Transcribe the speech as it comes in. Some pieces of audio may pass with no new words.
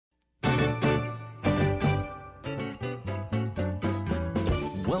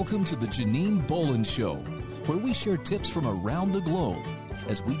Welcome to the Janine Bolin Show, where we share tips from around the globe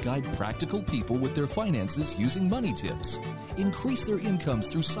as we guide practical people with their finances using money tips, increase their incomes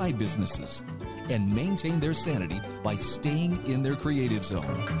through side businesses, and maintain their sanity by staying in their creative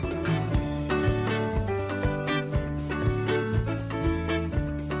zone.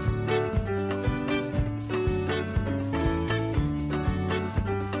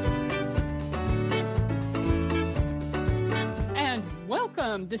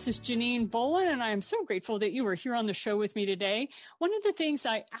 This is Janine Bolin, and I am so grateful that you are here on the show with me today. One of the things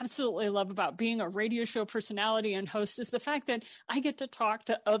I absolutely love about being a radio show personality and host is the fact that I get to talk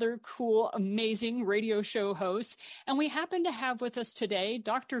to other cool, amazing radio show hosts. And we happen to have with us today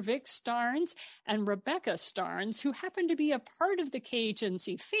Dr. Vic Starns and Rebecca Starns, who happen to be a part of the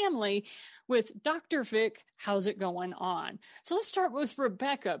KHNC family with Dr. Vic. How's it going on? So let's start with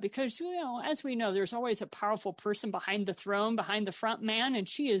Rebecca, because, you know, as we know, there's always a powerful person behind the throne, behind the front man, and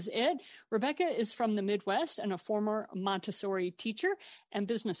she is it. Rebecca is from the Midwest and a former Montessori teacher and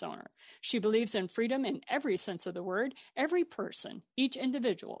business owner. She believes in freedom in every sense of the word. Every person, each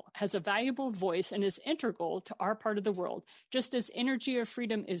individual, has a valuable voice and is integral to our part of the world. Just as energy of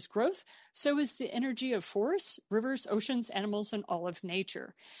freedom is growth, so is the energy of forests, rivers, oceans, animals, and all of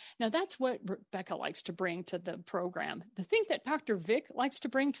nature. Now, that's what Rebecca likes to bring to the program. The thing that Dr. Vic likes to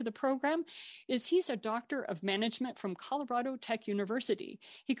bring to the program is he's a doctor of management from Colorado Tech University.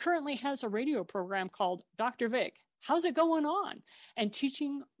 He currently has a radio program called Dr. Vic. How's it going on? And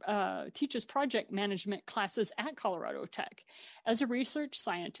teaches project management classes at Colorado Tech. As a research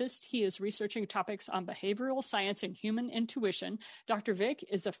scientist, he is researching topics on behavioral science and human intuition. Dr. Vic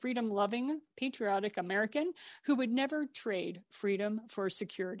is a freedom-loving, patriotic American who would never trade freedom for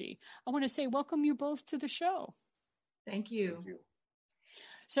security. I want to say welcome you both to the show. Thank you. Thank you.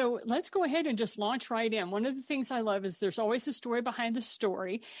 So let's go ahead and just launch right in. One of the things I love is there's always a story behind the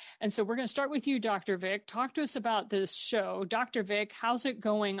story. And so we're going to start with you, Dr. Vic. Talk to us about this show. Dr. Vic, how's it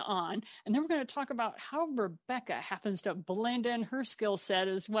going on? And then we're going to talk about how Rebecca happens to blend in her skill set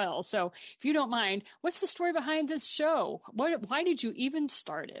as well. So if you don't mind, what's the story behind this show? Why did you even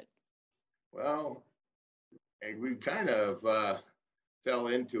start it? Well, we kind of fell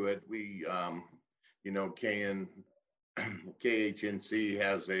into it. We, KHNC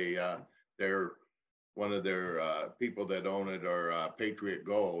has one of their people that own it are Patriot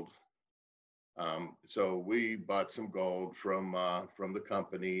Gold. So we bought some gold from the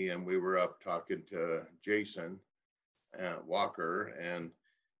company, and we were up talking to Jason Walker, and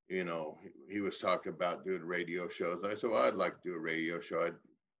he was talking about doing radio shows. I said, well, I'd like to do a radio show.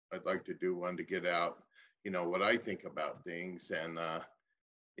 I'd like to do one to get out, what I think about things. And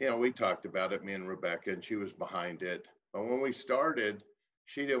we talked about it, me and Rebecca, and she was behind it. But when we started,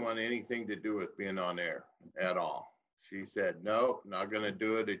 she didn't want anything to do with being on air at all. She said, no, not going to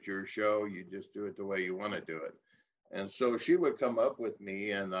do it at your show. You just do it the way you want to do it. And so she would come up with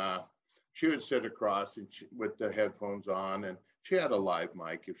me, and she would sit across with the headphones on, and she had a live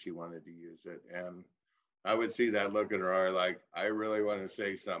mic if she wanted to use it. And I would see that look in her eye like, I really want to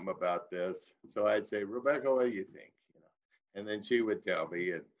say something about this. So I'd say, Rebecca, what do you think? And then she would tell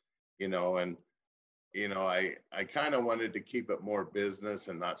me, I kind of wanted to keep it more business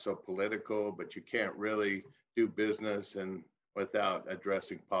and not so political, but you can't really do business without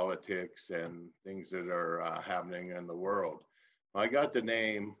addressing politics and things that are happening in the world. I got the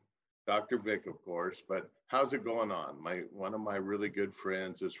name Dr. Vic, of course, but how's it going on? One of my really good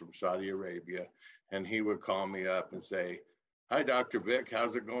friends is from Saudi Arabia, and he would call me up and say, hi, Dr. Vic,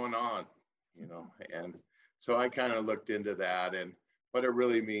 how's it going on? And so I kind of looked into that, and what it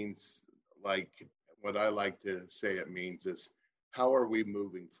really means, like what I like to say it means is, how are we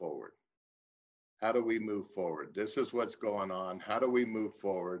moving forward? How do we move forward? This is what's going on. How do we move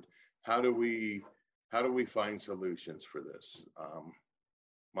forward? How do we find solutions for this?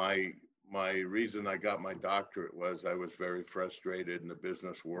 My reason I got my doctorate was I was very frustrated in the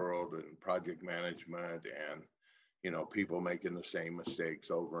business world and project management, and people making the same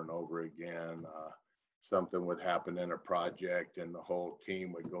mistakes over and over again. Something would happen in a project and the whole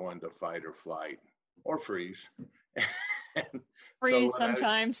team would go into fight or flight or freeze. Freeze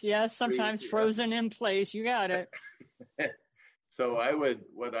sometimes, yes, sometimes frozen in place. You got it. So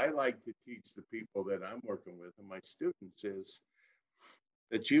what I like to teach the people that I'm working with and my students is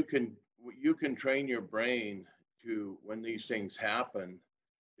that you can train your brain to, when these things happen,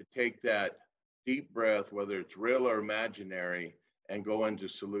 to take that deep breath, whether it's real or imaginary, and go into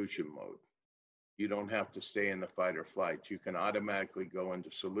solution mode. You don't have to stay in the fight or flight. You can automatically go into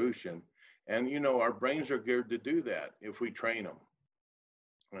solution. And, our brains are geared to do that if we train them.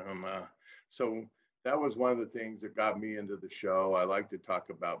 So that was one of the things that got me into the show. I like to talk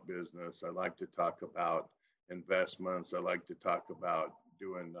about business. I like to talk about investments. I like to talk about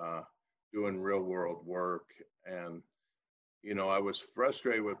doing real world work. And I was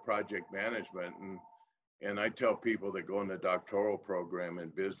frustrated with project management, and I tell people that go in the doctoral program in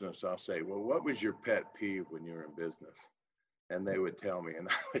business, I'll say, well, what was your pet peeve when you were in business? And they would tell me, and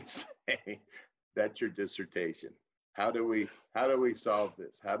I would say, that's your dissertation. How do we solve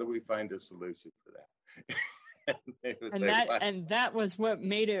this? How do we find a solution for that? And that was what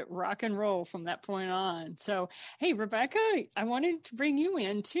made it rock and roll from that point on. So, hey, Rebecca, I wanted to bring you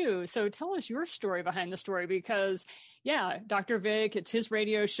in too. So tell us your story behind the story, because yeah, Dr. Vic, it's his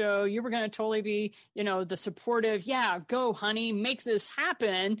radio show. You were going to totally be, the supportive, yeah, go honey, make this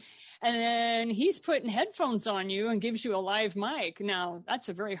happen. And then he's putting headphones on you and gives you a live mic. Now, that's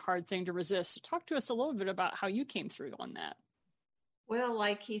a very hard thing to resist. So talk to us a little bit about how you came through on that. Well,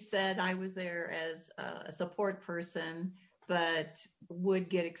 like he said, I was there as a support person, but would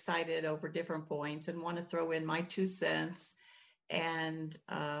get excited over different points and want to throw in my 2 cents. And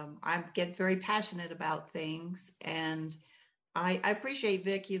I get very passionate about things. And I appreciate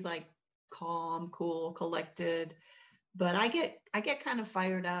Vic. He's like calm, cool, collected. But I get kind of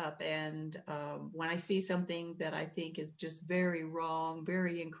fired up. And when I see something that I think is just very wrong,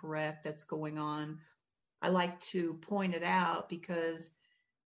 very incorrect that's going on, I like to point it out, because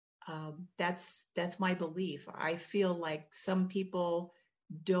that's my belief. I feel like some people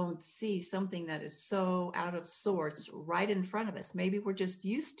don't see something that is so out of sorts right in front of us. Maybe we're just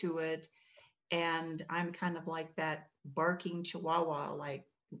used to it. And I'm kind of like that barking chihuahua, like,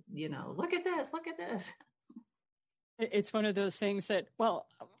 look at this, look at this. It's one of those things that, well,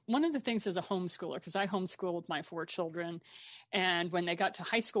 one of the things as a homeschooler, because I homeschooled my 4 children, and when they got to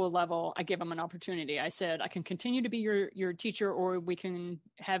high school level, I gave them an opportunity. I said, I can continue to be your teacher, or we can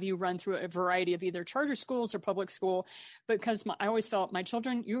have you run through a variety of either charter schools or public school, because I always felt, my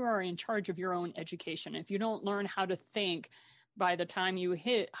children, you are in charge of your own education. If you don't learn how to think by the time you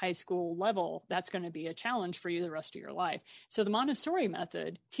hit high school level, that's going to be a challenge for you the rest of your life. So the Montessori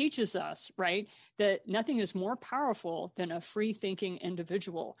method teaches us, right, that nothing is more powerful than a free thinking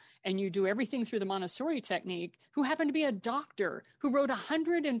individual. And you do everything through the Montessori technique, who happened to be a doctor who wrote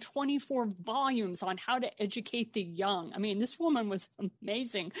 124 volumes on how to educate the young. I mean, this woman was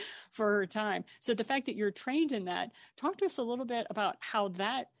amazing for her time. So the fact that you're trained in that, talk to us a little bit about how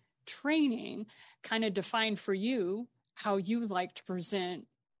that training kind of defined for you how you like to present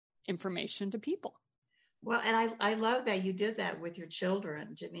information to people. Well, and I love that you did that with your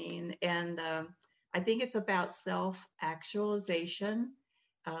children, Janine. And I think it's about self-actualization,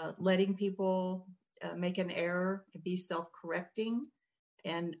 letting people make an error, be self-correcting.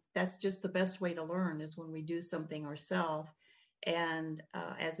 And that's just the best way to learn, is when we do something ourselves. And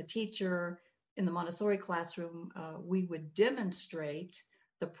as a teacher in the Montessori classroom, we would demonstrate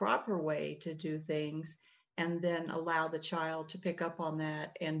the proper way to do things, and then allow the child to pick up on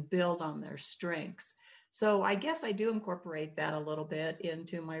that and build on their strengths. So I guess I do incorporate that a little bit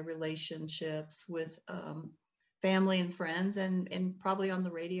into my relationships with family and friends, and probably on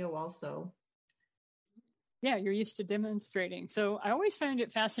the radio also. Yeah, you're used to demonstrating. So I always found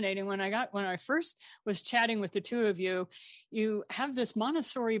it fascinating when I first was chatting with the two of you, you have this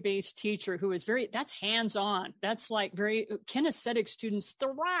Montessori based teacher who is that's hands-on. That's like very kinesthetic. Students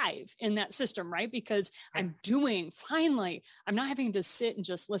thrive in that system, right? Because I'm not having to sit and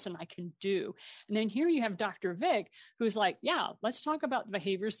just listen, I can do. And then here you have Dr. Vic, who's like, yeah, let's talk about the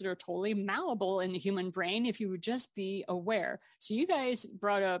behaviors that are totally malleable in the human brain if you would just be aware. So you guys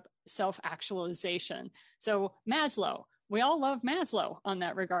brought up self-actualization. So Maslow, we all love Maslow on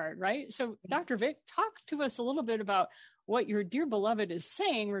that regard, right? So Dr. Vic, talk to us a little bit about what your dear beloved is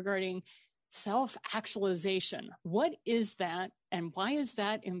saying regarding self-actualization. What is that, and why is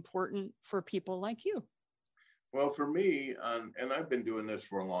that important for people like you? Well, for me, and I've been doing this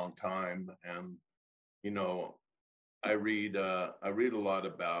for a long time, and I read a lot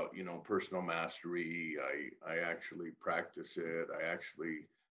about personal mastery. I actually practice it.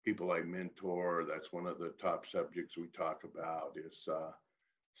 People I mentor, that's one of the top subjects we talk about, is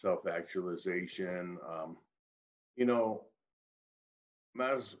self-actualization.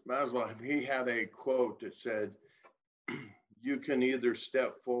 Maslow, he had a quote that said, you can either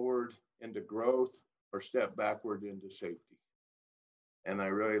step forward into growth or step backward into safety. And I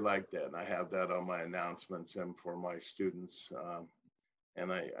really like that. And I have that on my announcements and for my students.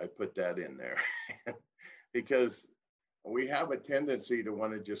 And I put that in there because we have a tendency to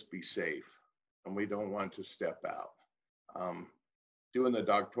want to just be safe, and we don't want to step out. Doing the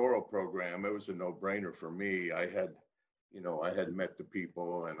doctoral program, it was a no-brainer for me. I I had met the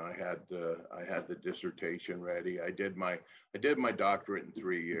people, and I had the dissertation ready. I did my doctorate in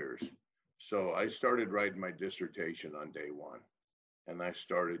 3 years. So I started writing my dissertation on day one, and I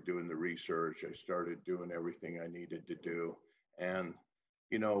started doing the research. I started doing everything I needed to do. And,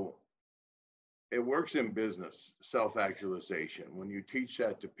 it works in business, self-actualization. When you teach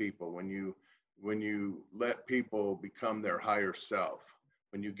that to people, when you let people become their higher self,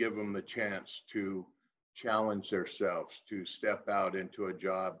 when you give them the chance to challenge themselves, to step out into a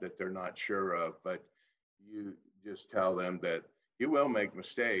job that they're not sure of, but you just tell them that you will make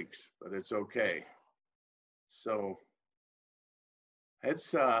mistakes, but it's okay. So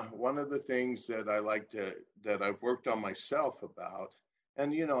it's one of the things that that I've worked on myself about.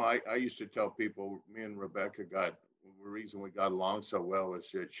 And, I used to tell people, me and Rebecca the reason we got along so well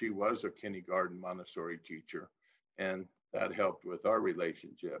is that she was a kindergarten Montessori teacher, and that helped with our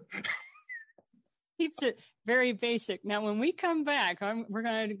relationship. Keeps it very basic. Now, when we come back, we're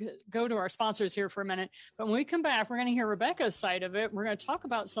going to go to our sponsors here for a minute. But when we come back, we're going to hear Rebecca's side of it. We're going to talk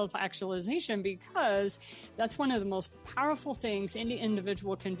about self-actualization, because that's one of the most powerful things any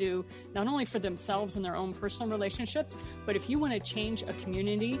individual can do, not only for themselves and their own personal relationships, but if you want to change a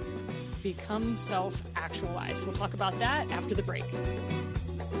community, become self-actualized. We'll talk about that after the break.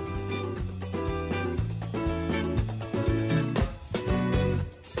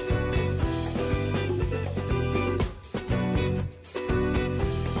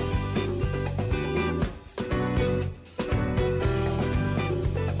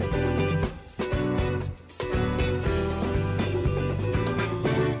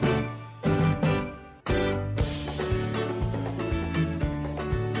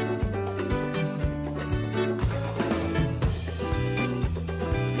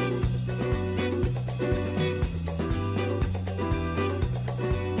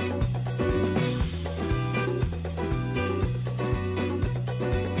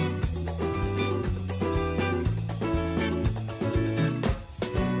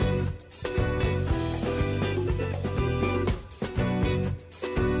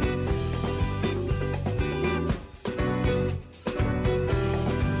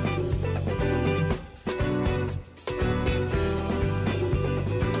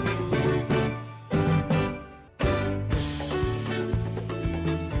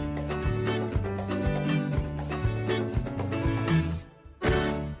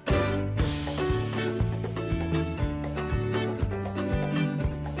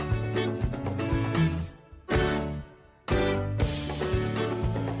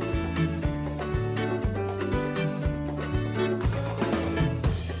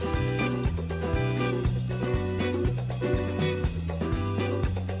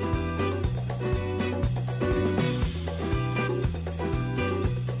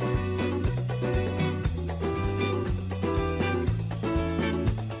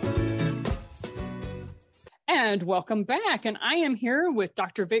 And welcome back. And I am here with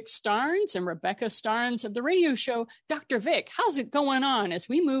Dr. Vic Starns and Rebecca Starns of the radio show, Dr. Vic. How's it going on as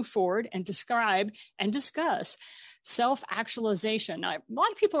we move forward and describe and discuss self-actualization? Now, a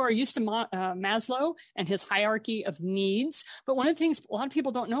lot of people are used to Maslow and his hierarchy of needs. But one of the things a lot of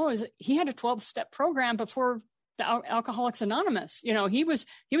people don't know is he had a 12-step program before the Alcoholics Anonymous. He was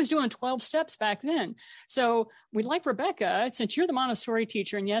doing 12 steps back then. So we'd like Rebecca, since you're the Montessori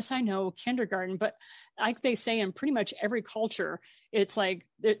teacher, and yes, I know kindergarten, but like they say in pretty much every culture, it's like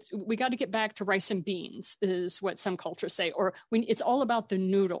we got to get back to rice and beans is what some cultures say, or it's all about the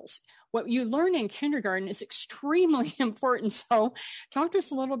noodles. What you learn in kindergarten is extremely important. So talk to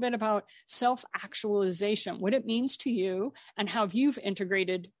us a little bit about self-actualization, what it means to you, and how you've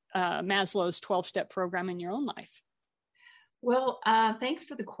integrated Maslow's 12-step program in your own life. Well, thanks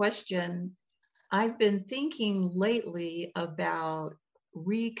for the question. I've been thinking lately about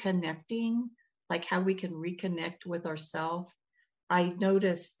reconnecting, like how we can reconnect with ourselves. I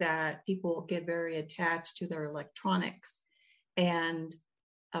noticed that people get very attached to their electronics, and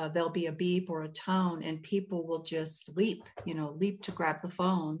there'll be a beep or a tone, and people will just leap to grab the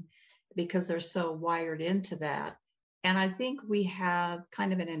phone because they're so wired into that. And I think we have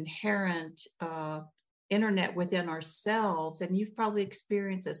kind of an inherent internet within ourselves, and you've probably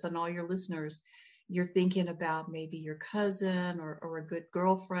experienced this, and all your listeners, you're thinking about maybe your cousin or a good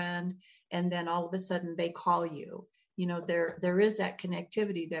girlfriend, and then all of a sudden they call you. There is that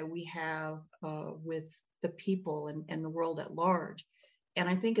connectivity that we have with the people and the world at large. And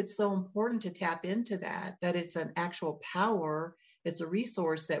I think it's so important to tap into that it's an actual power, it's a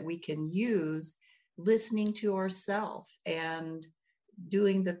resource that we can use, listening to ourselves and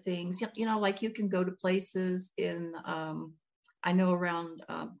doing the things, like you can go to places in, I know around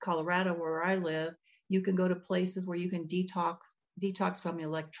Colorado where I live, You can go to places where you can detox from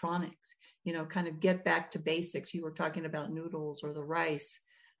electronics, kind of get back to basics. You were talking about noodles or the rice,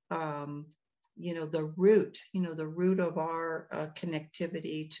 the root of our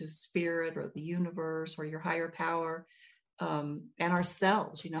connectivity to spirit or the universe or your higher power, and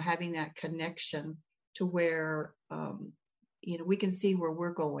ourselves, having that connection to where, we can see where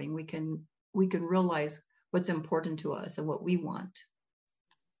we're going. We can realize what's important to us and what we want.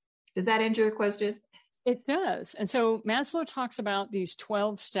 Does that answer your question? It does. And so Maslow talks about these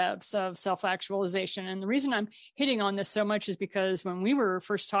 12 steps of self-actualization. And the reason I'm hitting on this so much is because when we were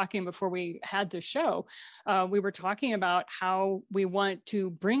first talking before we had the show, we were talking about how we want to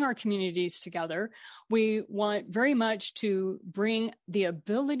bring our communities together. We want very much to bring the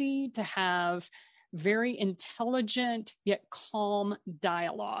ability to have very intelligent yet calm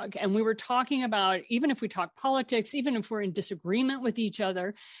dialogue. And we were talking about, even if we talk politics, even if we're in disagreement with each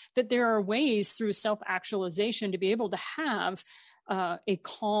other, that there are ways through self-actualization to be able to have a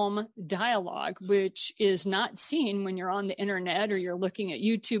calm dialogue, which is not seen when you're on the internet or you're looking at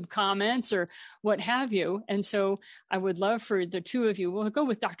YouTube comments or what have you. And so I would love for the two of you, we'll go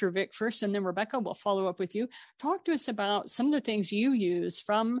with Dr. Vic first, and then Rebecca will follow up with you. Talk to us about some of the things you use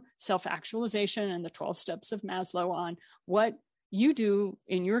from self-actualization and the 12 steps of Maslow on what you do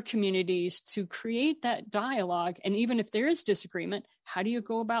in your communities to create that dialogue. And even if there is disagreement, how do you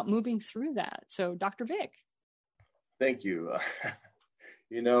go about moving through that? So Dr. Vic. Thank you.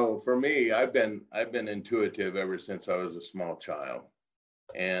 For me, I've been intuitive ever since I was a small child,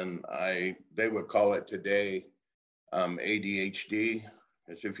 and they would call it today ADHD.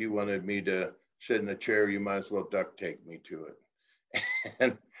 As if you wanted me to sit in a chair, you might as well duct tape me to it.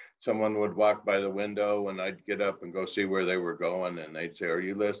 And someone would walk by the window, and I'd get up and go see where they were going, and they'd say, "Are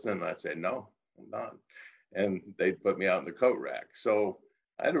you listening?" And I'd say, "No, I'm not." And they'd put me out in the coat rack. So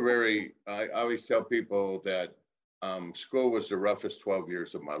I always tell people that school was the roughest 12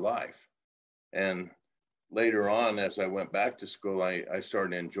 years of my life. And later on, as I went back to school, I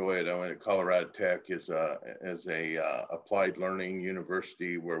started to enjoy it. I went to Colorado Tech as a applied learning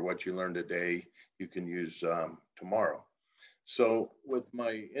university where what you learn today, you can use tomorrow. So with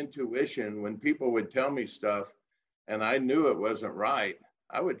my intuition, when people would tell me stuff and I knew it wasn't right,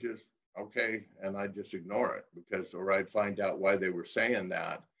 I would just, okay, and I'd just ignore it or I'd find out why they were saying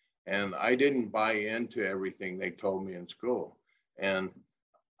that. And I didn't buy into everything they told me in school. And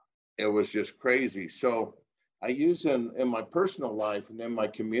it was just crazy. So I use in my personal life and in my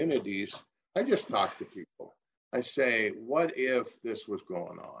communities, I just talk to people. I say, what if this was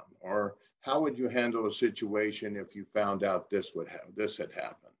going on? Or how would you handle a situation if you found out this had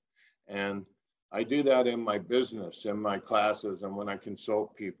happened? And I do that in my business, in my classes, and when I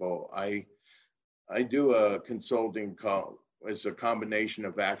consult people. I do a consulting call. It's a combination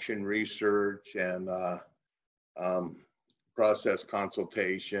of action research and process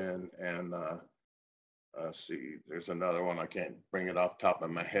consultation. And there's another one. I can't bring it off the top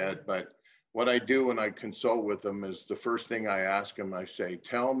of my head. But what I do when I consult with them is the first thing I ask them, I say,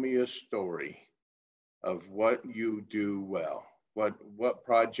 tell me a story of what you do well. What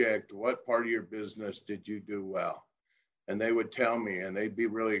project, what part of your business did you do well? And they would tell me, and they'd be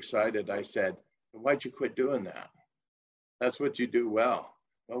really excited. I said, why'd you quit doing that? That's what you do well.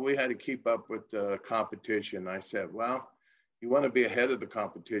 Well, we had to keep up with the competition. I said, well, you want to be ahead of the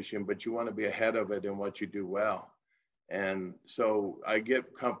competition, but you want to be ahead of it in what you do well. And so I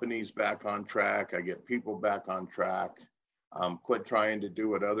get companies back on track. I get people back on track. Quit trying to do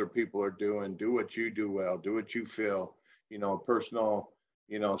what other people are doing. Do what you do well. Do what you feel. Personal,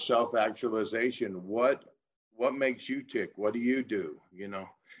 self-actualization. What makes you tick? What do you do?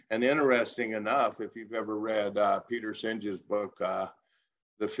 And interesting enough, if you've ever read Peter Singe's book,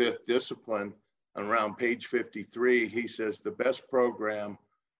 The Fifth Discipline, around page 53, he says the best program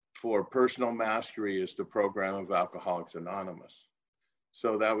for personal mastery is the program of Alcoholics Anonymous.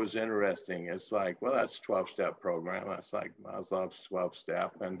 So that was interesting. It's like, well, that's a 12-step program. That's like Maslow's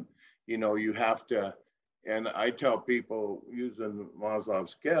 12-step. And, you have to, and I tell people using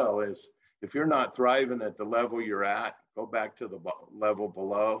Maslow's scale is, if you're not thriving at the level you're at, go back to the level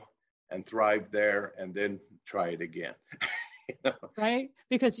below and thrive there, and then try it again. Right?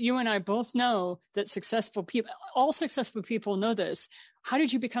 Because you and I both know that all successful people know this. How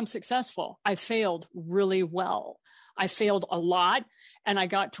did you become successful? I failed really well. I failed a lot, and I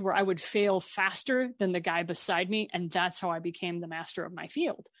got to where I would fail faster than the guy beside me. And that's how I became the master of my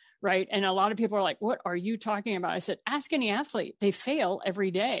field. right? And a lot of people are like, what are you talking about? I said, ask any athlete. They fail every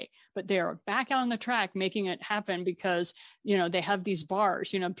day, but they're back out on the track making it happen because, they have these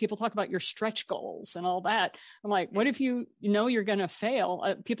bars. People talk about your stretch goals and all that. I'm like, what if you know you're going to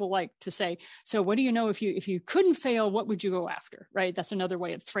fail? People like to say, so what do you know if you couldn't fail, what would you go after, right? That's another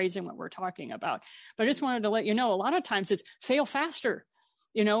way of phrasing what we're talking about. But I just wanted to let you know, a lot of times it's fail faster.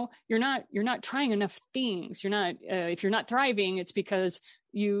 You're not trying enough things. You're not, if you're not thriving, it's because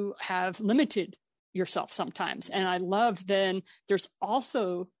you have limited yourself sometimes. And I love then there's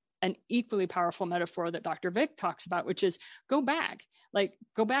also an equally powerful metaphor that Dr. Vic talks about, which is go back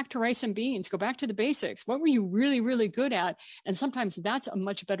to rice and beans, go back to the basics. What were you really, really good at? And sometimes that's a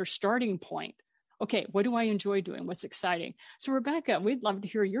much better starting point. Okay, what do I enjoy doing? What's exciting? So Rebecca, we'd love to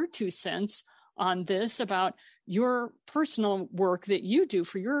hear your 2 cents on this about your personal work that you do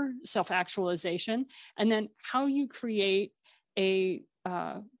for your self-actualization, and then how you create a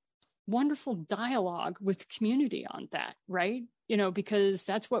wonderful dialogue with community on that, right? Because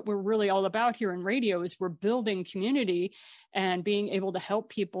that's what we're really all about here in radio is we're building community and being able to help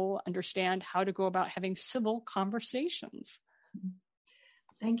people understand how to go about having civil conversations.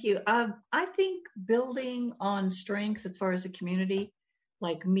 Thank you. I think building on strengths as far as a community,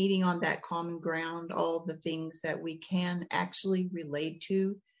 like meeting on that common ground, all the things that we can actually relate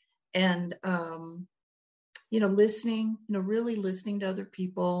to, and listening, really listening to other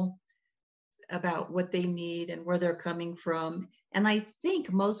people about what they need and where they're coming from. And I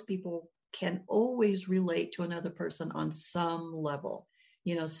think most people can always relate to another person on some level,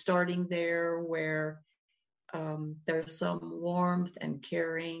 starting there where there's some warmth and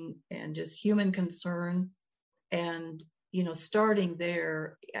caring and just human concern. And, starting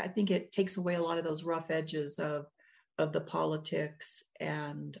there, I think it takes away a lot of those rough edges of the politics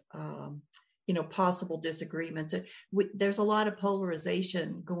and, possible disagreements. There's a lot of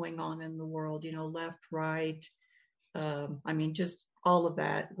polarization going on in the world, left, right. Just all of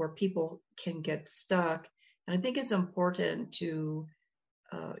that where people can get stuck. And I think it's important to,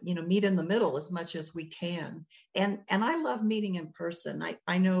 meet in the middle as much as we can. And I love meeting in person.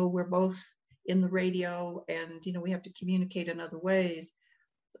 I know we're both in the radio and, we have to communicate in other ways,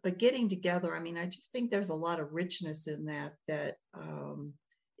 but getting together, I just think there's a lot of richness in that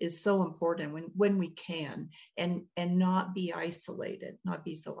is so important when we can and not be isolated, not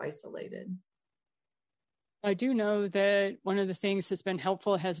be so isolated. I do know that one of the things that's been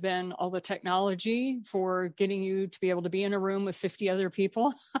helpful has been all the technology for getting you to be able to be in a room with 50 other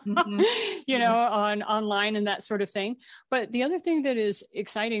people, mm-hmm. on online and that sort of thing. But the other thing that is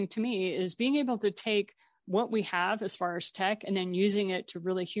exciting to me is being able to take what we have as far as tech and then using it to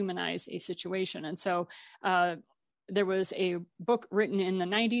really humanize a situation. And so, there was a book written in the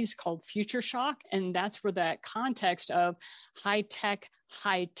 90s called Future Shock, and that's where that context of high tech,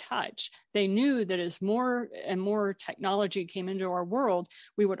 high touch. They knew that as more and more technology came into our world,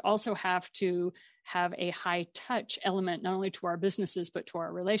 we would also have to have a high touch element, not only to our businesses, but to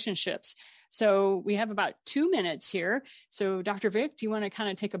our relationships. So we have about 2 minutes here. So Dr. Vic, do you want to kind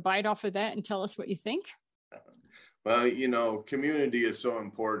of take a bite off of that and tell us what you think? Well, community is so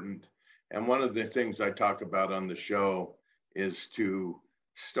important. And one of the things I talk about on the show is to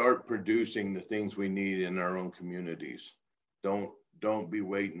start producing the things we need in our own communities. Don't be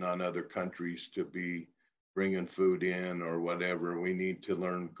waiting on other countries to be bringing food in or whatever. We need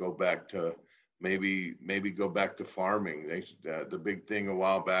to go back to maybe go back to farming. The big thing a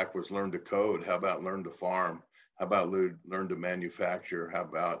while back was learn to code. How about learn to farm? How about learn to manufacture? How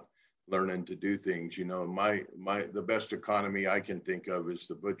about learning to do things? The best economy I can think of is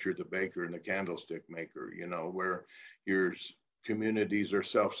the butcher, the baker, and the candlestick maker, where your communities are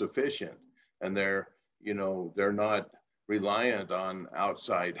self-sufficient and they're not reliant on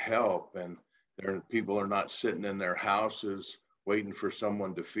outside help, and people are not sitting in their houses waiting for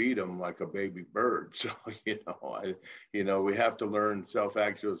someone to feed them like a baby bird. So, we have to learn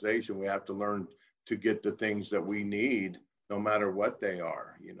self-actualization. We have to learn to get the things that we need, no matter what they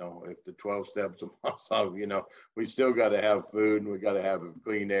are. If the 12 steps of Moscow, we still got to have food, and we got to have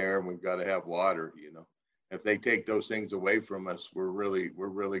clean air, and we've got to have water. If they take those things away from us, we're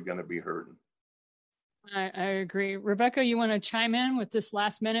really going to be hurting. I agree. Rebecca, you want to chime in with this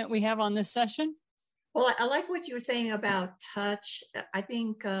last minute we have on this session? Well, I like what you were saying about touch. I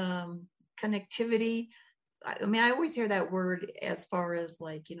think connectivity. I always hear that word as far as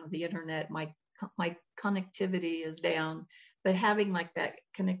the internet. My connectivity is down, but having that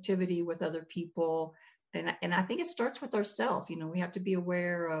connectivity with other people, and I think it starts with ourselves. We have to be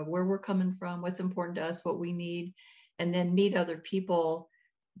aware of where we're coming from, what's important to us, what we need, and then meet other people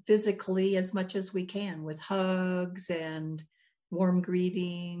physically as much as we can with hugs and warm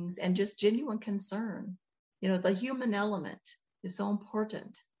greetings, and just genuine concern. The human element is so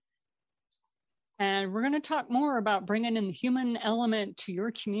important. And we're going to talk more about bringing in the human element to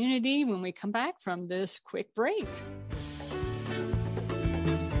your community when we come back from this quick break.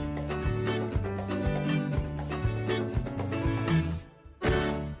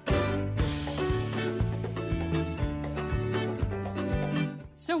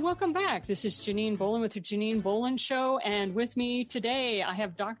 So welcome back. This is Janine Bolin with the Janine Bolin Show. And with me today, I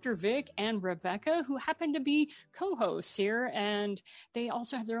have Dr. Vic and Rebecca, who happen to be co-hosts here. And they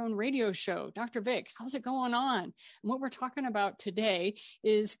also have their own radio show. Dr. Vic, how's it going on? And what we're talking about today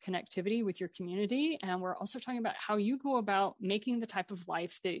is connectivity with your community. And we're also talking about how you go about making the type of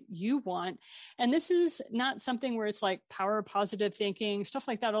life that you want. And this is not something where it's like power, positive thinking, stuff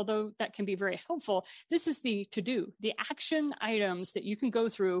like that, although that can be very helpful. This is the to-do, the action items that you can go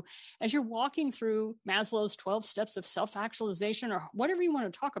through as you're walking through Maslow's 12 steps of self-actualization, or whatever you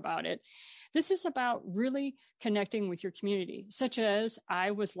want to talk about it. This is about really connecting with your community, such as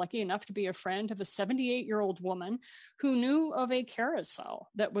I was lucky enough to be a friend of a 78-year-old woman who knew of a carousel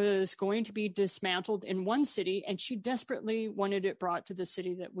that was going to be dismantled in one city, and she desperately wanted it brought to the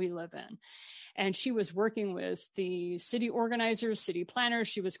city that we live in. And she was working with the city organizers, city planners.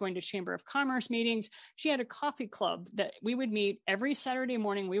 She was going to Chamber of Commerce meetings. She had a coffee club that we would meet every Saturday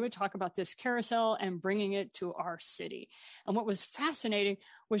morning. We would talk about this carousel and bringing it to our city. And what was fascinating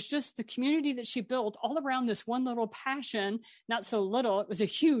was just the community that she built all around this one little passion. Not so little, it was a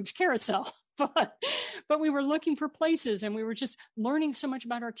huge carousel. But we were looking for places, and we were just learning so much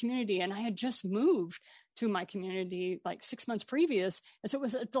about our community. And I had just moved to my community like 6 months previous. And so it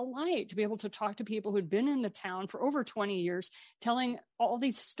was a delight to be able to talk to people who'd been in the town for over 20 years, telling all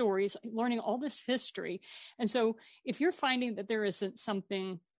these stories, learning all this history. And so if you're finding that there isn't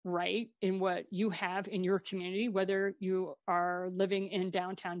something right in what you have in your community, whether you are living in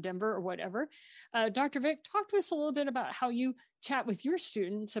downtown Denver or whatever, Dr. Vic, talk to us a little bit about how you chat with your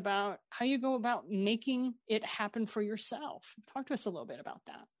students about how you go about making it happen for yourself. Talk to us a little bit about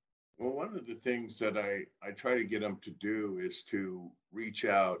that. Well, one of the things that I try to get them to do is to reach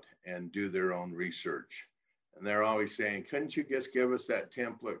out and do their own research. And they're always saying, couldn't you just give us that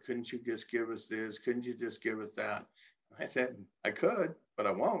template? Couldn't you just give us this? Couldn't you just give us that? I said, I could, but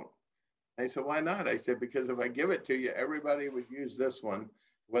I won't. I said, why not? I said, because if I give it to you, everybody would use this one,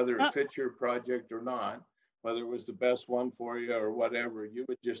 whether it fits your project or not, whether it was the best one for you or whatever, you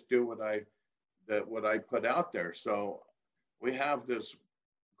would just do what I put out there. So we have this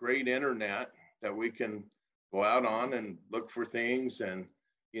great internet that we can go out on and look for things and,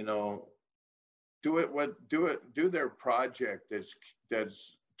 do their project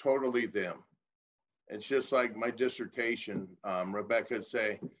that's totally them. It's just like my dissertation. Rebecca would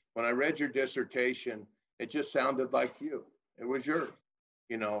say, when I read your dissertation, it just sounded like you. It was yours.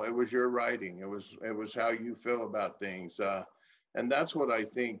 It was your writing. It was how you feel about things. And that's what I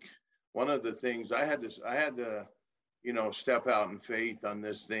think. One of the things I had to, step out in faith on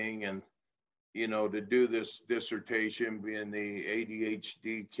this thing and, to do this dissertation, being the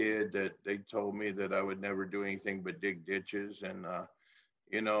ADHD kid that they told me that I would never do anything but dig ditches. And,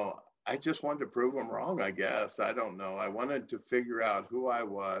 I just wanted to prove them wrong, I guess. I don't know. I wanted to figure out who I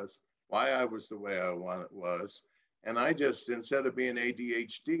was, why I was the way I was. And I just, instead of being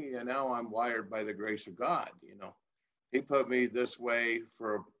ADHD, and now I'm wired by the grace of God, He put me this way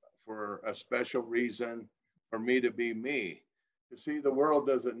for a special reason, for me to be me. You see, the world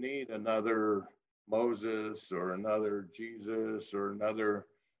doesn't need another Moses or another Jesus or another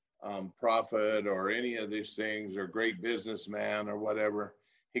prophet or any of these things, or great businessman or whatever.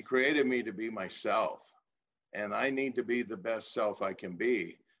 He created me to be myself, and I need to be the best self I can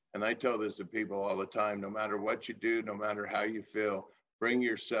be. And I tell this to people all the time, no matter what you do, no matter how you feel, bring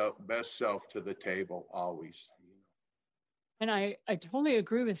your best self to the table always. And I totally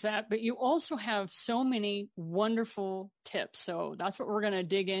agree with that. But you also have so many wonderful tips. So that's what we're going to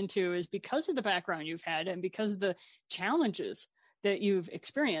dig into, is because of the background you've had and because of the challenges that you've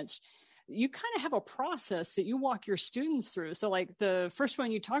experienced, you kind of have a process that you walk your students through. So like the first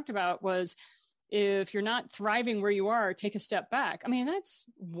one you talked about was, if you're not thriving where you are, take a step back. I mean, that's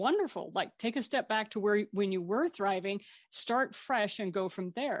wonderful. Like, take a step back to when you were thriving, start fresh and go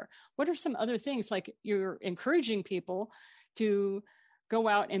from there. What are some other things, like you're encouraging people to go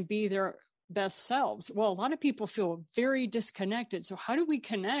out and be their best selves? Well, a lot of people feel very disconnected. So how do we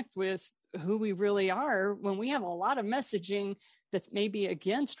connect with who we really are when we have a lot of messaging that's maybe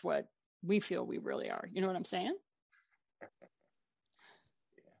against what we feel we really are? You know what I'm saying?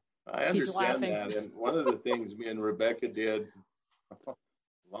 I understand that. And one of the things me and Rebecca did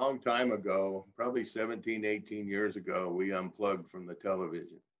A long time ago, probably 17, 18 years ago, we unplugged from the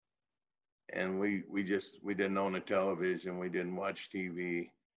television. And we didn't own a television. We didn't watch TV.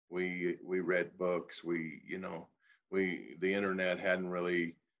 We read books. The internet hadn't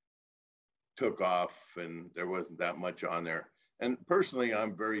really took off, and there wasn't that much on there. And personally,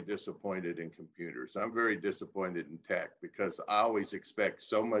 I'm very disappointed in computers. I'm very disappointed in tech because I always expect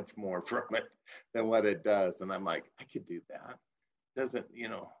so much more from it than what it does. And I'm like, I could do that. Doesn't,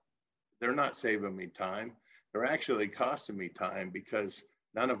 they're not saving me time. They're actually costing me time because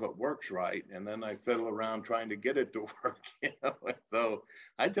none of it works right. And then I fiddle around trying to get it to work, So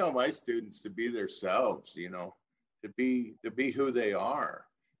I tell my students to be themselves, to be who they are,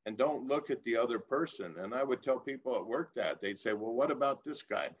 and don't look at the other person. And I would tell people at work that. They'd say, well, what about this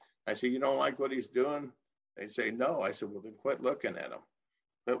guy? I say, you don't like what he's doing? They'd say, no. I said, well, then quit looking at him.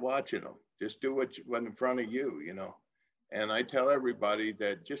 Quit watching him. Just do what's in front of you, And I tell everybody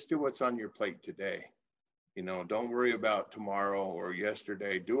that just do what's on your plate today. Don't worry about tomorrow or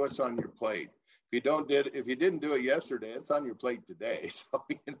yesterday. Do what's on your plate. If you didn't do it yesterday, it's on your plate today. So,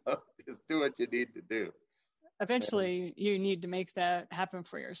 just do what you need to do. Eventually, you need to make that happen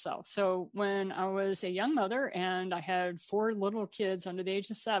for yourself. So when I was a young mother and I had 4 little kids under the age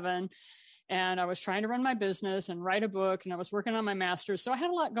of 7, and I was trying to run my business and write a book, and I was working on my master's, so I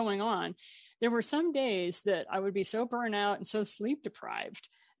had a lot going on. There were some days that I would be so burnt out and so sleep deprived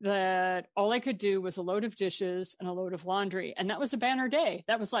that all I could do was a load of dishes and a load of laundry. And that was a banner day.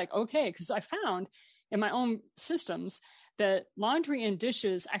 That was like, okay, because I found in my own systems that laundry and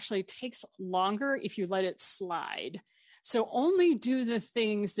dishes actually takes longer if you let it slide. So only do the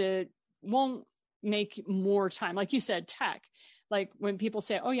things that won't make more time. Like you said, tech. Like when people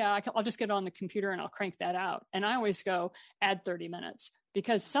say, oh yeah, I'll just get on the computer and I'll crank that out. And I always go, add 30 minutes.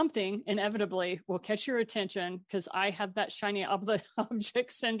 Because something inevitably will catch your attention, because I have that shiny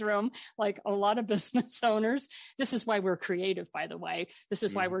object syndrome, like a lot of business owners. This is why we're creative, by the way. This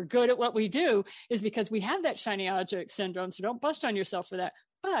is why we're good at what we do, is because we have that shiny object syndrome. So don't bust on yourself for that,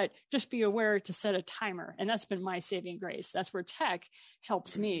 but just be aware to set a timer. And that's been my saving grace. That's where tech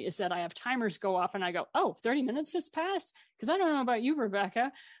helps me, is that I have timers go off and I go, oh, 30 minutes has passed. Because I don't know about you,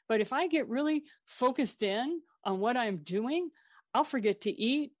 Rebecca, but if I get really focused in on what I'm doing, I'll forget to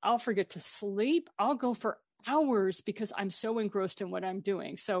eat. I'll forget to sleep. I'll go for hours because I'm so engrossed in what I'm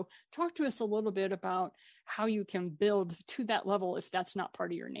doing. So talk to us a little bit about how you can build to that level if that's not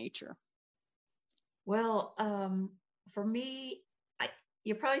part of your nature. Well, for me,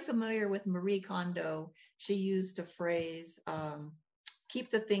 you're probably familiar with Marie Kondo. She used a phrase, keep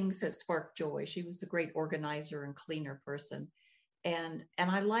the things that spark joy. She was the great organizer and cleaner person. And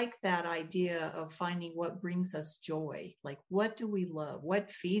I like that idea of finding what brings us joy. Like, what do we love?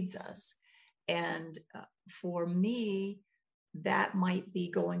 What feeds us? And for me, that might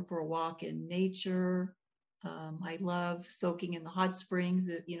be going for a walk in nature. I love soaking in the hot springs,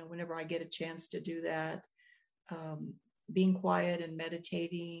 whenever I get a chance to do that. Being quiet and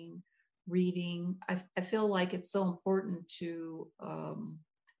meditating, reading. I feel like it's so important to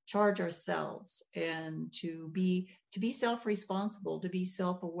charge ourselves and to be self-responsible, to be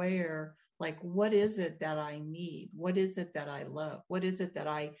self-aware. Like, what is it that I need? What is it that I love? What is it that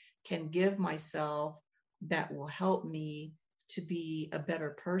I can give myself that will help me to be a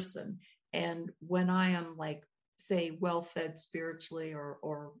better person? And when I am, like, say, well-fed spiritually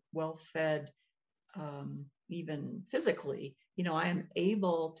or well-fed even physically, I am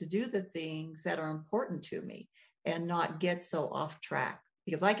able to do the things that are important to me and not get so off track.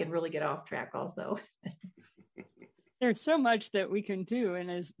 Because I can really get off track also. There's so much that we can do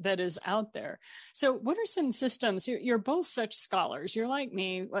and that is out there. So what are some systems? You're both such scholars. You're like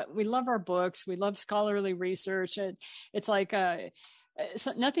me. We love our books. We love scholarly research. It's like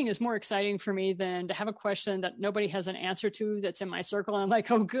nothing is more exciting for me than to have a question that nobody has an answer to that's in my circle. And I'm like,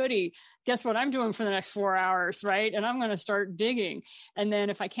 oh, goody. Guess what I'm doing for the next 4 hours, right? And I'm going to start digging. And then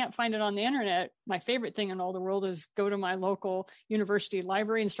if I can't find it on the internet, my favorite thing in all the world is go to my local university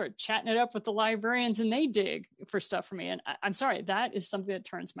library and start chatting it up with the librarians, and they dig for stuff for me. And I'm sorry, that is something that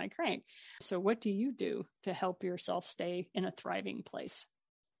turns my crank. So what do you do to help yourself stay in a thriving place?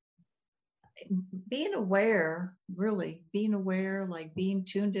 Being aware, like being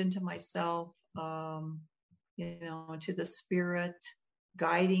tuned into myself, to the spirit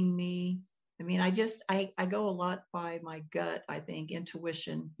guiding me. I mean, I go a lot by my gut, I think,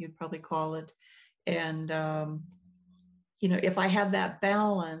 intuition, you'd probably call it. And, if I have that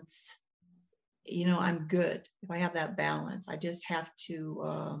balance, I'm good. If I have that balance, I just have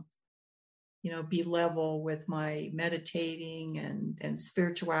to, be level with my meditating and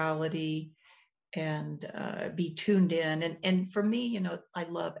spirituality. and be tuned in. And for me, I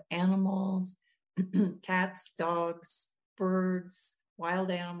love animals, cats, dogs, birds,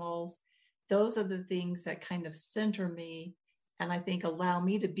 wild animals. Those are the things that kind of center me and I think allow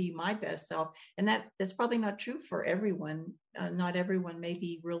me to be my best self. And that's probably not true for everyone. Not everyone may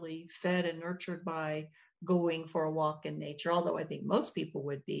be really fed and nurtured by going for a walk in nature, although I think most people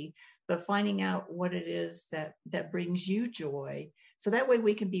would be, but finding out what it is that brings you joy. So that way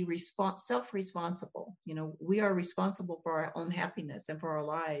we can be self-responsible. We are responsible for our own happiness and for our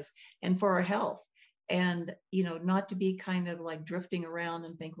lives and for our health. And, not to be kind of like drifting around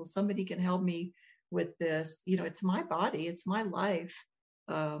and think, well, somebody can help me with this. It's my body, it's my life.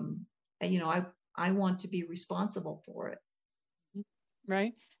 And, I want to be responsible for it.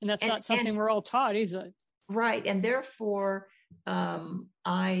 Right. And that's not something we're all taught, is it? Right. And therefore, one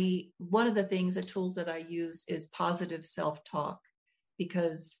of the tools that I use is positive self-talk,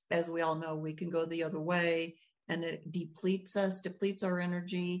 because as we all know, we can go the other way and it depletes our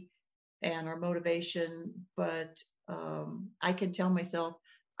energy and our motivation. But I can tell myself,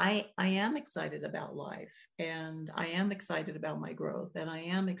 I am excited about life, and I am excited about my growth, and I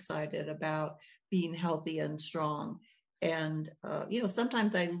am excited about being healthy and strong. And,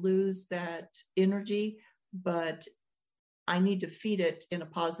 sometimes I lose that energy, but I need to feed it in a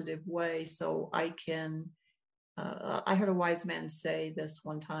positive way so I can, I heard a wise man say this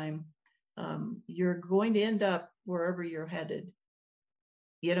one time, you're going to end up wherever you're headed,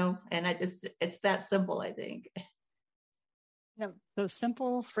 and it's that simple, I think. Yeah, those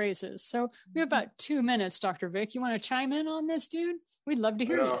simple phrases. So we have about 2 minutes, Dr. Vic. You want to chime in on this, dude? We'd love to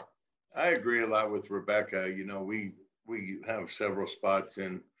hear you. I agree a lot with Rebecca. We have several spots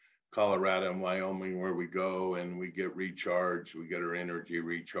in Colorado and Wyoming where we go and we get recharged. We get our energy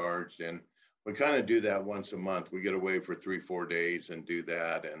recharged, and we kind of do that once a month. We get away for 3-4 days and do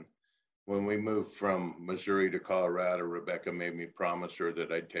that. And when we moved from Missouri to Colorado, Rebecca made me promise her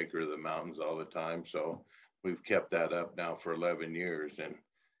that I'd take her to the mountains all the time. So we've kept that up now for 11 years. And,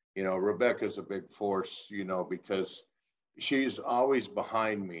 Rebecca's a big force, because she's always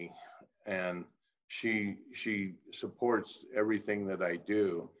behind me, and she supports everything that I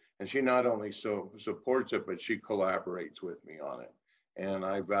do. And she not only supports it, but she collaborates with me on it. And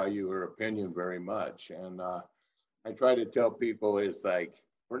I value her opinion very much. And I try to tell people, it's like,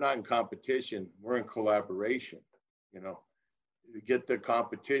 we're not in competition, we're in collaboration. Get the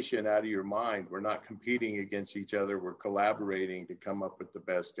competition out of your mind. We're not competing against each other. We're collaborating to come up with the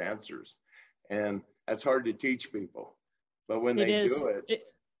best answers. And that's hard to teach people. But when they do it,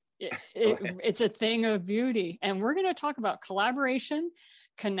 it's a thing of beauty. And we're going to talk about collaboration,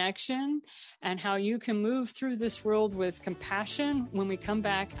 connection, and how you can move through this world with compassion when we come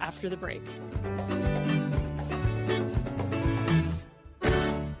back after the break.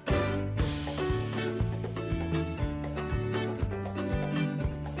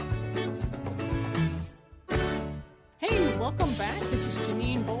 Welcome back. This is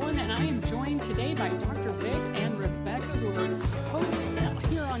Janine Bolin, and I am joined today by Dr. Vic and Rebecca, who are hosts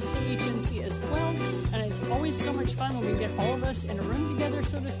here on KHNC as well. And it's always so much fun when we get all of us in a room together,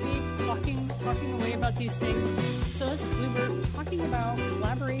 so to speak, talking away about these things. So we were talking about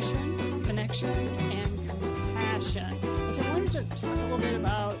collaboration, connection, and compassion. So I wanted to talk a little bit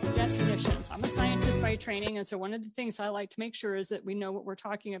about definitions. I'm a scientist by training, and so one of the things I like to make sure is that we know what we're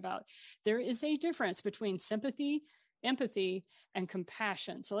talking about. There is a difference between sympathy, empathy, and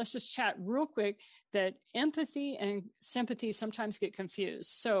compassion. So let's just chat real quick that empathy and sympathy sometimes get confused.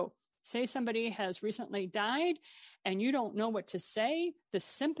 So say somebody has recently died and you don't know what to say, the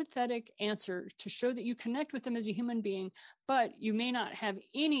sympathetic answer to show that you connect with them as a human being, but you may not have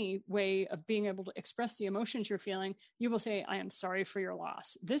any way of being able to express the emotions you're feeling, you will say, I am sorry for your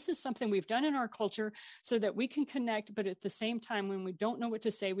loss. This is something we've done in our culture so that we can connect, but at the same time, when we don't know what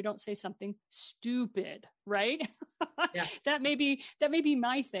to say, we don't say something stupid, right? Yeah. That may be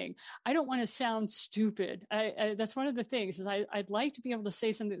my thing. I don't want to sound stupid. That's one of the things is I'd like to be able to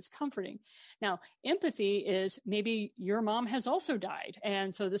say something that's comforting. Now, empathy is maybe your mom has also died.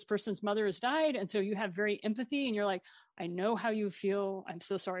 And so this person's mother has died. And so you have very empathy and you're like, I know how you feel. I'm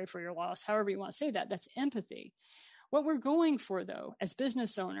so sorry for your loss. However you want to say that, that's empathy. What we're going for, though, as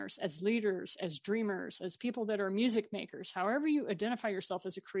business owners, as leaders, as dreamers, as people that are music makers, however you identify yourself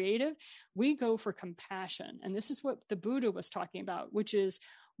as a creative, we go for compassion. And this is what the Buddha was talking about, which is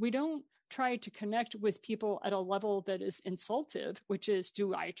we don't try to connect with people at a level that is insultive, which is,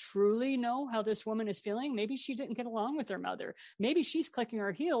 do I truly know how this woman is feeling? Maybe she didn't get along with her mother. Maybe she's clicking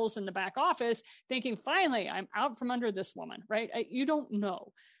her heels in the back office thinking, finally, I'm out from under this woman, right? You don't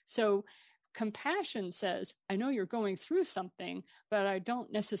know. So Compassion says, I know you're going through something, but I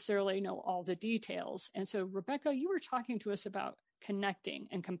don't necessarily know all the details. And so, Rebecca, you were talking to us about connecting,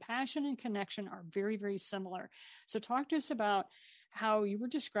 and compassion and connection are very, very similar. So talk to us about how you were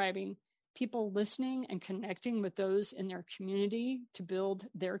describing people listening and connecting with those in their community to build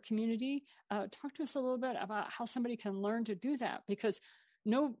their community. Talk to us a little bit about how somebody can learn to do that, because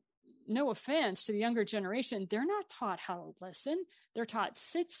no offense to the younger generation, they're not taught how to listen. They're taught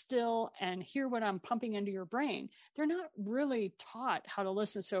sit still and hear what I'm pumping into your brain. They're not really taught how to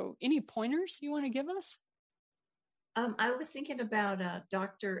listen. So any pointers you want to give us? I was thinking about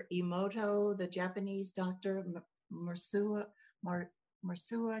Dr. Emoto, the Japanese doctor, Marsua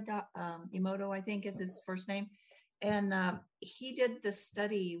Emoto, I think is his first name. And he did this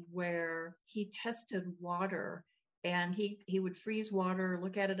study where he tested water, and he would freeze water,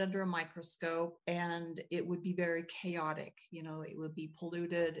 look at it under a microscope, and it would be very chaotic. It would be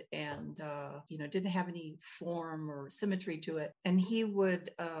polluted and, didn't have any form or symmetry to it. And he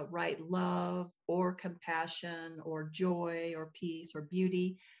would write love or compassion or joy or peace or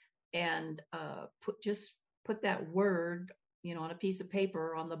beauty, and put that word, on a piece of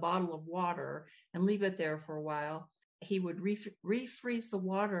paper on the bottle of water and leave it there for a while. He would refreeze the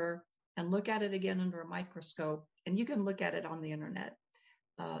water and look at it again under a microscope. And you can look at it on the internet.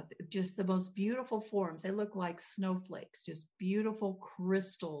 Just the most beautiful forms. They look like snowflakes, just beautiful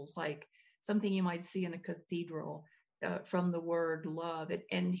crystals, like something you might see in a cathedral, from the word love.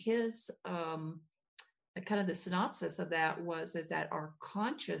 And his kind of the synopsis of that is that our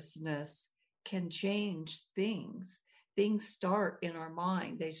consciousness can change things. Things start in our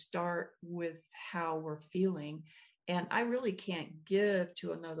mind. They start with how we're feeling. And I really can't give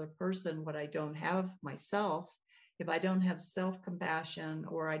to another person what I don't have myself. If I don't have self-compassion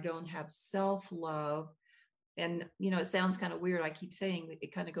or I don't have self-love, and, it sounds kind of weird. I keep saying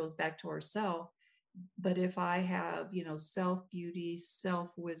it kind of goes back to ourself. But if I have, self-beauty,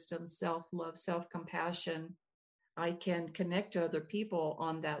 self-wisdom, self-love, self-compassion, I can connect to other people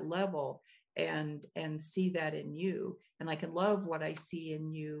on that level and see that in you. And I can love what I see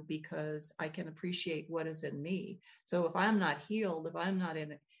in you because I can appreciate what is in me. So if I'm not healed, if I'm not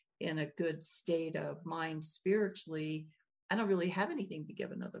in a good state of mind spiritually, I don't really have anything to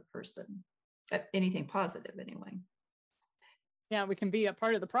give another person, anything positive anyway. Yeah, we can be a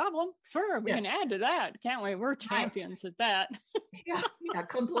part of the problem. Sure, we can add to that, can't we? We're champions at that. yeah,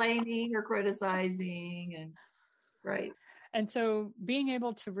 complaining or criticizing, and right. And so being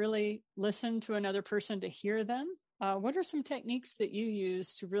able to really listen to another person to hear them, what are some techniques that you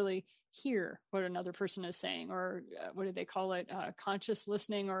use to really hear what another person is saying? Or what do they call it? Conscious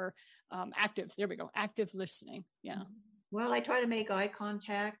listening or active. There we go. Active listening. Yeah. Well, I try to make eye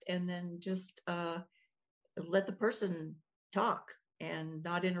contact and then just let the person talk and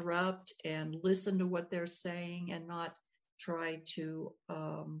not interrupt and listen to what they're saying and not try to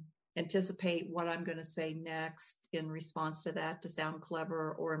anticipate what I'm going to say next in response to that to sound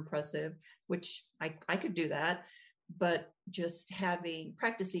clever or impressive, which I could do that, but just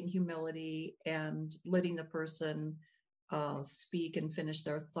practicing humility and letting the person speak and finish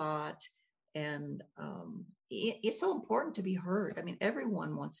their thought. And it's so important to be heard. I mean,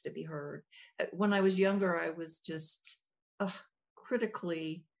 everyone wants to be heard. When I was younger, I was just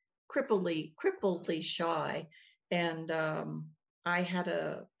crippledly shy. And I had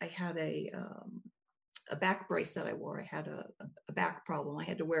a back brace that I wore. I had a back problem. I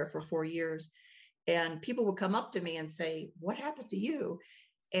had to wear it for 4 years. And people would come up to me and say, "What happened to you?"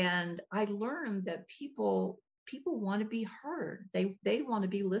 And I learned that people want to be heard. They want to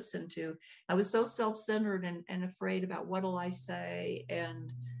be listened to. I was so self-centered and afraid about what'll I say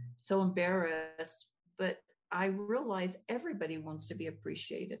and so embarrassed. But I realized everybody wants to be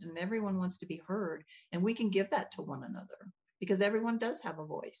appreciated and everyone wants to be heard. And we can give that to one another because everyone does have a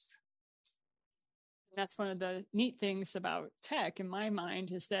voice. That's one of the neat things about tech in my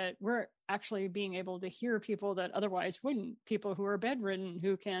mind is that we're actually being able to hear people that otherwise wouldn't, people who are bedridden,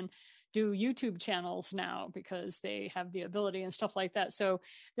 who can do YouTube channels now because they have the ability and stuff like that. So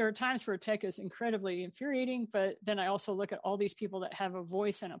there are times where tech is incredibly infuriating, but then I also look at all these people that have a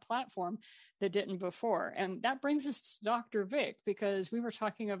voice and a platform that didn't before. And that brings us to Dr. Vic, because we were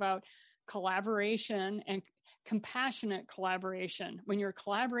talking about collaboration and compassionate collaboration when you're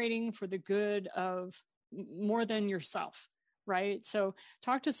collaborating for the good of more than yourself, right? So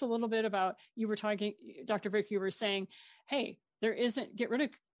talk to us a little bit about, you were talking, Dr. Vic, you were saying, hey, get rid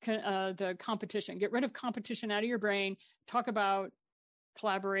of the competition, get rid of competition out of your brain, talk about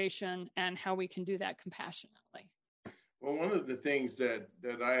collaboration and how we can do that compassionately. Well, one of the things that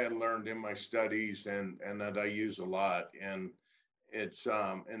I had learned in my studies and that I use a lot, and it's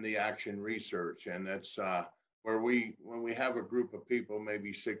in the action research, and that's where when we have a group of people,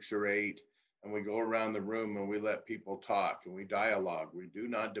 maybe 6 or 8, and we go around the room and we let people talk and we dialogue. We do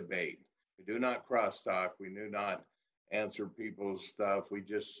not debate. We do not crosstalk. We do not answer people's stuff. We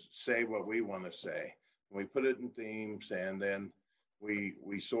just say what we want to say. And we put it in themes, and then we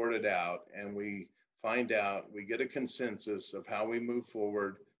sort it out, and we find out, we get a consensus of how we move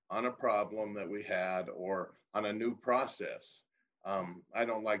forward on a problem that we had or on a new process. I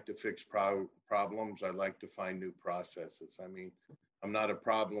don't like to fix problems. I like to find new processes. I mean, I'm not a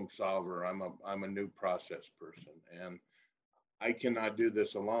problem solver. I'm a new process person, and I cannot do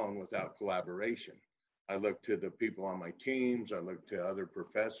this alone without collaboration. I look to the people on my teams. I look to other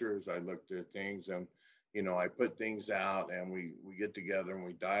professors. I look to things, and I put things out, and we get together and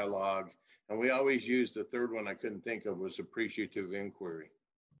we dialogue. And we always use the third one I couldn't think of was appreciative inquiry,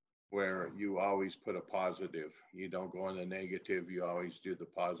 where you always put a positive. You don't go in the negative. You always do the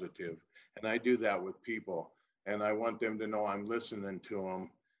positive. And I do that with people. And I want them to know I'm listening to them,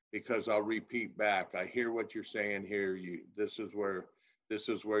 because I'll repeat back. I hear what you're saying here. This is where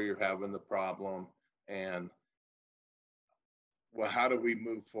you're having the problem. And well, how do we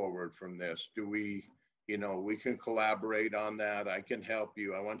move forward from this? Do we, we can collaborate on that. I can help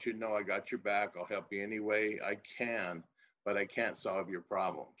you. I want you to know I got your back. I'll help you any way I can, but I can't solve your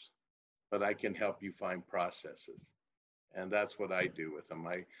problems. But I can help you find processes. And that's what I do with them.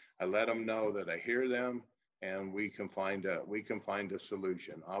 I let them know that I hear them, and we can find a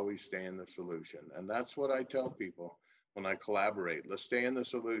solution. Always stay in the solution. And that's what I tell people when I collaborate. Let's stay in the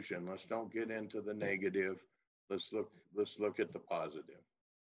solution. Let's don't get into the negative. Let's look at the positive.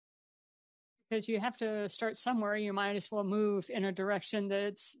 Because you have to start somewhere. You might as well move in a direction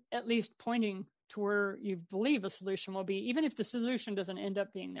that's at least pointing to where you believe a solution will be, even if the solution doesn't end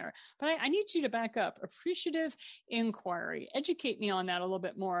up being there. But I need you to back up. Appreciative inquiry. Educate me on that a little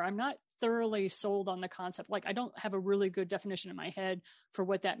bit more. I'm not thoroughly sold on the concept. Like, I don't have a really good definition in my head for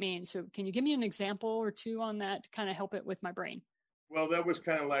what that means. So can you give me an example or two on that to kind of help it with my brain? Well, that was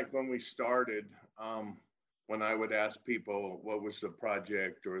kind of like when we started, when I would ask people what was the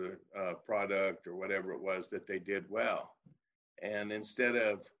project or the product or whatever it was that they did well. And instead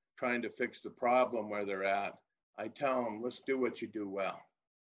of trying to fix the problem where they're at, I tell them, let's do what you do well.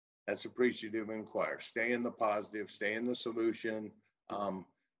 That's appreciative inquiry. Stay in the positive, stay in the solution.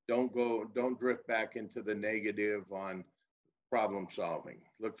 Don't drift back into the negative on problem solving.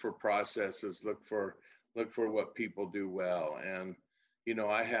 Look for processes, look for what people do well. And,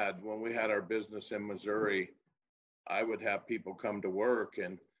 when we had our business in Missouri, I would have people come to work,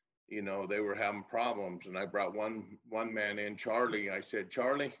 and, they were having problems. And I brought one man in, Charlie. I said,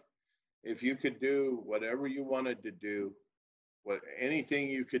 Charlie, if you could do whatever you wanted to do, anything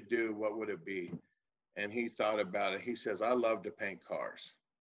you could do, what would it be? And he thought about it. He says, I love to paint cars.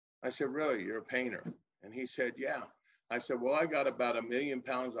 I said, really? You're a painter? And he said, yeah. I said, well, I got about 1 million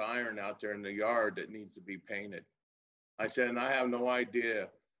pounds of iron out there in the yard that needs to be painted. I said, and I have no idea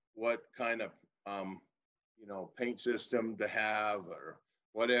what kind of, paint system to have or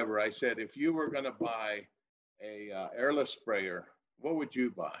whatever. I said, if you were going to buy a airless sprayer, what would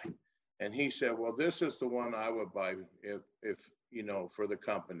you buy? And he said, well, this is the one I would buy if for the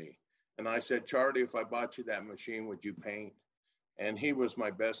company. And I said, Charlie, if I bought you that machine, would you paint? And he was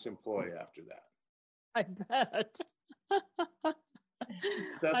my best employee after that. I bet.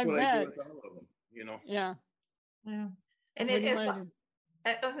 That's I what bet. I do with all of them, Yeah. Yeah. And I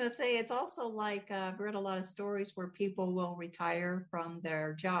was going to say, it's also like I've read a lot of stories where people will retire from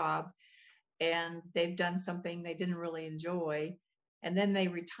their job and they've done something they didn't really enjoy. And then they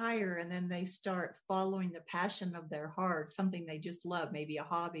retire, and then they start following the passion of their heart, something they just love, maybe a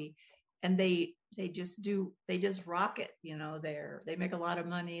hobby. And they just rock it. They make a lot of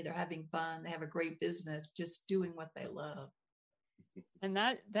money. They're having fun. They have a great business, just doing what they love. And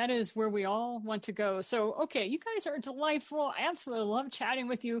that is where we all want to go. So, okay, you guys are delightful. I absolutely love chatting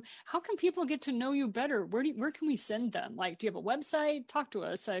with you. How can people get to know you better? Where can we send them? Like, do you have a website? Talk to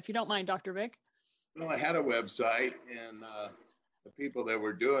us, if you don't mind, Dr. Vic. Well, I had a website, and the people that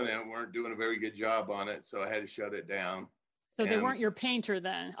were doing it weren't doing a very good job on it, so I had to shut it down. So they weren't your painter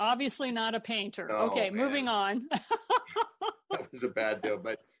then? Obviously not a painter. No, okay, moving on. That was a bad deal,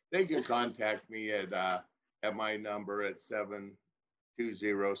 but they can contact me at my number at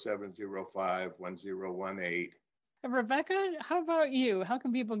 720-705-1018. And Rebecca, how about you? How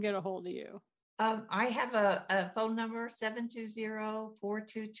can people get a hold of you? I have a phone number,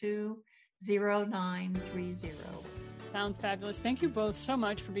 720-422-0930. Sounds fabulous. Thank you both so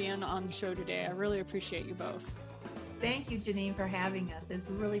much for being on the show today. I really appreciate you both. Thank you, Janine, for having us. It's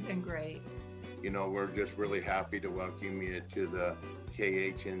really been great. we're just really happy to welcome you to the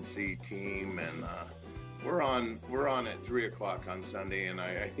KHNC team, and we're on at 3:00 on Sunday, and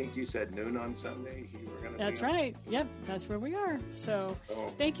I think you said noon on Sunday. You were going to. That's right. Yep, that's where we are. So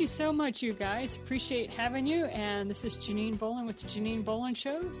thank you so much, you guys. Appreciate having you. And this is Janine Bolin with the Janine Bolin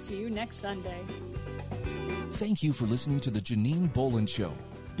Show. See you next Sunday. Thank you for listening to the Janine Bolin Show.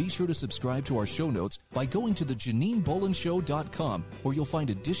 Be sure to subscribe to our show notes by going to theJanineBolinShow.com, where you'll find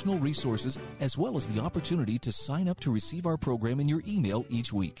additional resources as well as the opportunity to sign up to receive our program in your email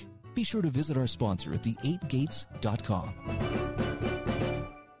each week. Be sure to visit our sponsor at the8gates.com.